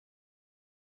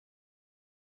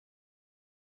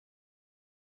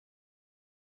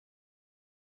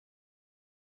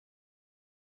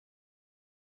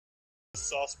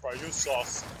sauce, bro. You're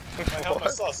sauce. Hey, how am I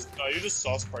sauce? No, you're just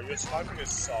sauce, bro. Your sniping is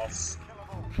sauce.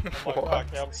 I'm like, oh,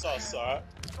 okay, I'm sauce, alright?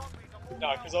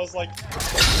 No, because I was like...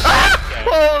 Ah!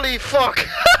 Holy fuck!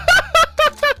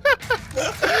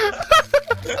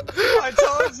 I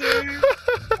told you!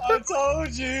 I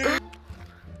told you!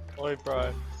 Oi,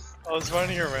 bro. I was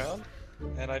running around,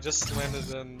 and I just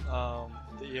landed in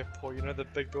the airport. You know the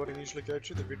big building you usually go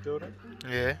to, the red building?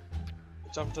 Yeah.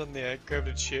 I jumped in there, grabbed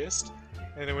a chest,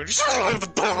 and then went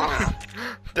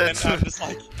That's... and I'm just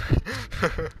like,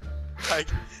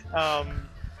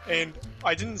 and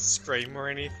I didn't scream or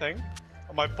anything.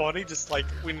 My body just like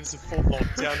went into full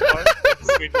lockdown mode. It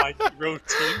just went like real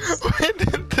tense.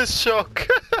 Went into shock.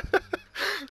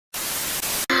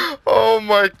 Oh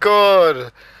my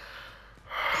god.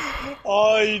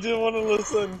 Oh, you didn't want to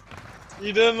listen.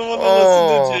 You didn't want to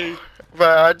listen, did you?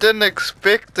 But I didn't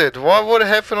expect it. What would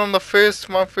happen on the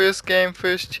my first game,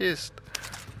 first chest?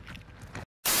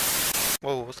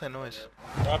 Whoa, what's that noise?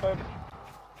 Rapid.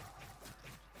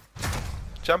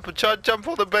 Jump on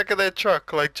the back of that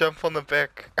truck, like jump on the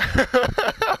back. I'll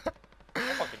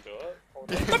fucking do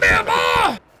it. Come here,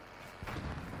 boy!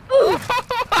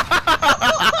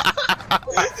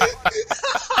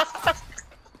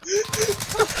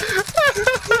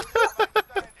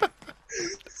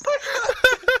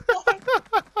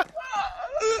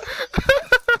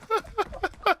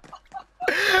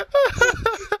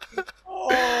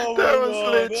 Oh, that was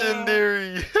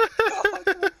legendary.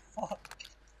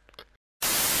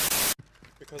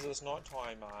 Because it's night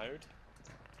time mode.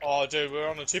 Oh, dude, we're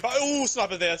on a 2-bar. Oh,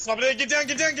 sniper there, sniper there. Get down,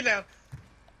 get down, get down.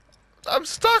 I'm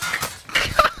stuck.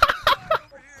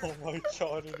 Oh my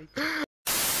god.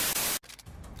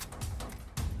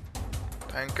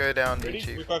 Don't go down, Ready?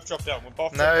 Chief. We both drop down. We're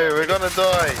both. No, we're gonna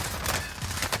die.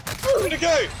 Where'd it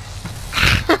go?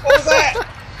 What was that?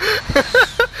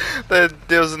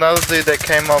 There was another dude that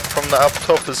came up from the up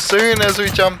top as soon as we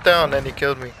jumped down, and he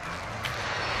killed me.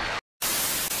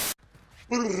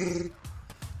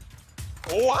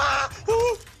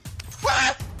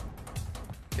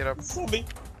 Get up. Zombie.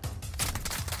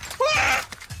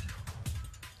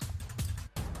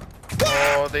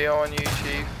 Oh, they're on you,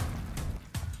 Chief.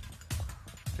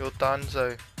 You're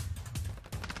donezo.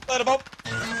 Light him up.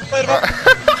 Light him up.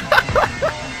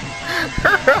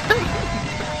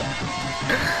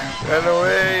 Run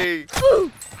away!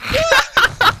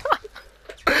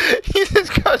 He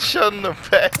just got shot in the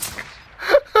back.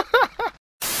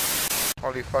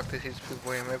 Holy fuck, this is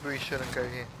people here. Maybe we shouldn't go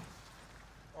here.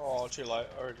 Oh, too late.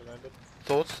 I already landed.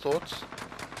 Thoughts?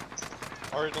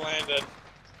 Already landed.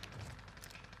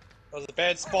 That was a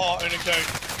bad spot, Unico.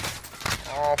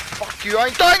 Oh, fuck you, I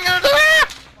ain't dying into there!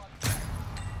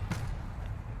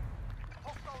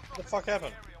 What the fuck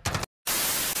happened?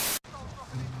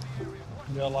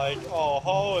 You're like, oh,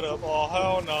 hold up, oh,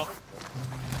 hell no.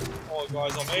 Oh,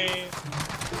 guys on me.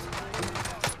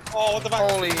 Oh, what the fuck?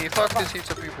 Holy fuck, there's heaps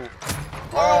of people.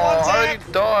 Oh, I already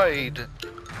died.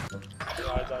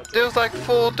 Yeah, I died too. There was like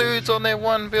 4 dudes on that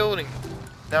one building.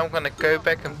 Now I'm gonna go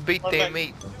back and beat their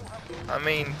meat. I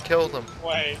mean, kill them.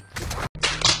 Wait.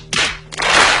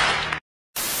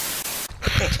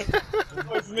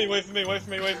 Wait for me, wait for me, wait for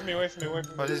me, wait for me, wait for me, wait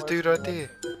for me. Oh, this dude right there.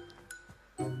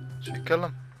 Should we kill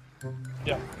him?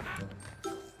 Yeah.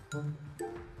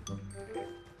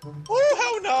 Oh,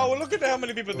 hell no! Look at how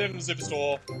many people there in the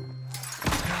superstore.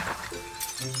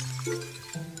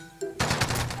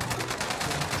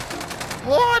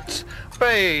 What?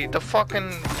 Wait, the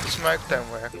fucking smoke don't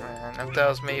work, man. If that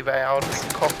was me, I would have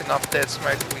been coughing up that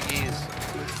smoke for years.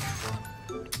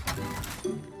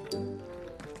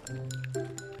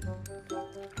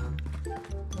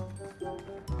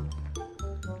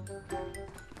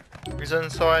 He's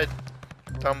inside,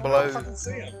 down below. I fucking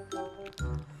see him.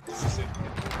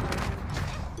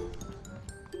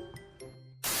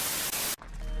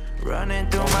 Running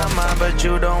through my mind, but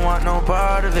you don't want no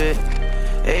part of it.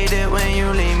 Hate it when you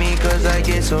leave me, cause I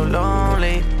get so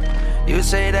lonely. You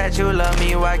say that you love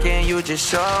me, why can't you just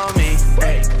show me?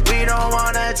 Hey, we don't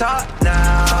wanna talk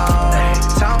now. Hey,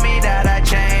 tell me that I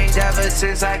changed ever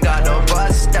since I got no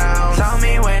bust down. Tell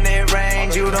me when it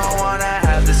rains, you don't wanna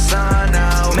have the sun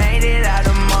out. Made it out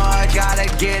of mud, gotta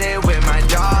get it with my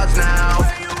dogs now.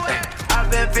 Hey,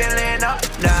 I've been feeling up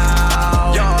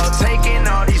now. Y'all taking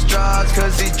all these drugs,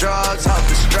 cause these drugs help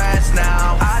the stress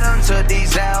now. I done took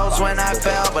these L's when I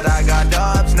fell, but I got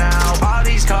dubs now. All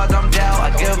these cards I'm dealt, I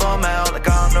give them out like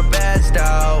I'm the best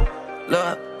out.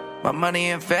 Look, my money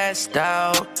invest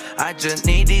out. I just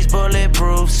need these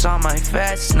bulletproofs on my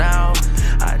vest now.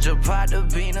 I just popped a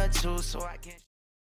bean or two so I can